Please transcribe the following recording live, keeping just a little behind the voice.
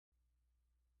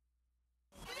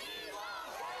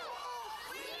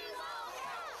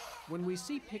When we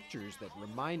see pictures that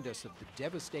remind us of the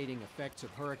devastating effects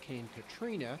of Hurricane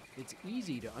Katrina, it's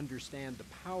easy to understand the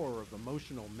power of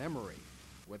emotional memory.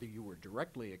 Whether you were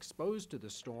directly exposed to the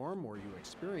storm or you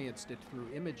experienced it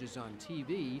through images on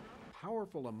TV,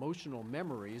 powerful emotional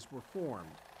memories were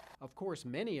formed. Of course,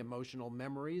 many emotional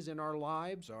memories in our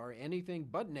lives are anything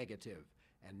but negative,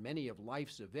 and many of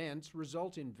life's events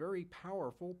result in very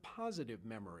powerful positive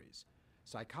memories.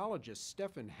 Psychologist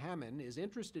Stephen Hamann is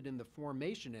interested in the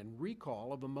formation and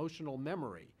recall of emotional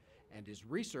memory, and his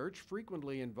research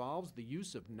frequently involves the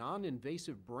use of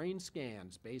non-invasive brain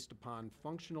scans based upon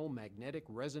functional magnetic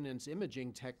resonance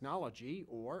imaging technology,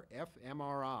 or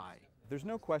fMRI. There's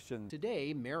no question.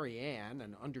 Today, Mary Ann,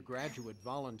 an undergraduate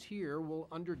volunteer, will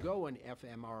undergo an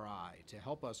fMRI to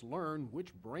help us learn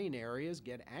which brain areas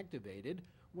get activated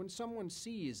when someone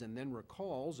sees and then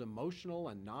recalls emotional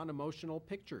and non-emotional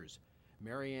pictures.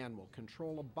 Mary Ann will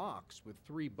control a box with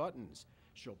 3 buttons.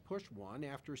 She'll push one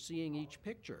after seeing each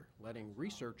picture, letting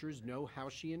researchers know how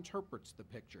she interprets the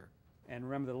picture. And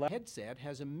remember, the headset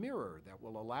has a mirror that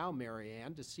will allow Mary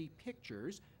Ann to see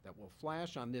pictures that will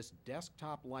flash on this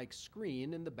desktop-like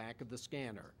screen in the back of the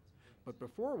scanner. But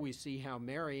before we see how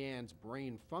Mary Ann's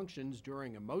brain functions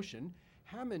during emotion,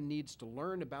 Hamann needs to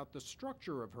learn about the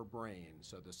structure of her brain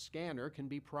so the scanner can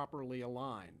be properly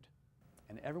aligned.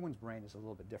 And everyone's brain is a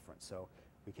little bit different, so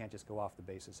we can't just go off the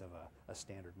basis of a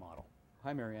standard model.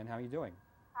 Hi, Mary Ann, how are you doing?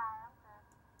 Hi,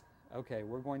 I'm good. Okay,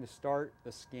 we're going to start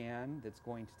the scan that's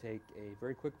going to take a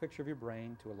very quick picture of your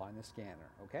brain to align the scanner,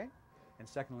 okay? And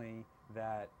secondly,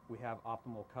 that we have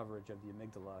optimal coverage of the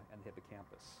amygdala and the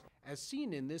hippocampus. As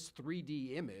seen in this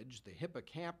 3D image, the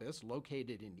hippocampus,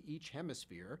 located in each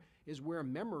hemisphere, is where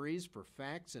memories for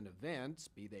facts and events,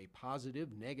 be they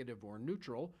positive, negative, or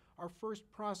neutral, are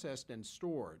first processed and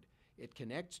stored. It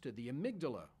connects to the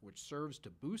amygdala, which serves to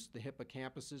boost the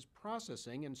hippocampus's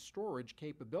processing and storage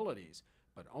capabilities,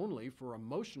 but only for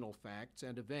emotional facts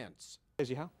and events.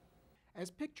 As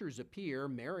pictures appear,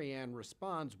 Mary Ann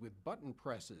responds with button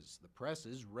presses. The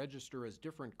presses register as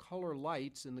different color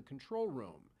lights in the control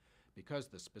room. Because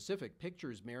the specific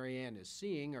pictures Mary Ann is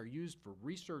seeing are used for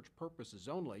research purposes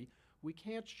only, we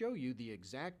can't show you the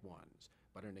exact ones.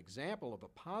 But an example of a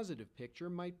positive picture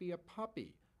might be a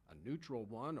puppy, a neutral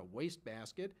one a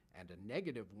wastebasket, and a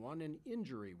negative one an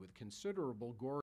injury with considerable gore.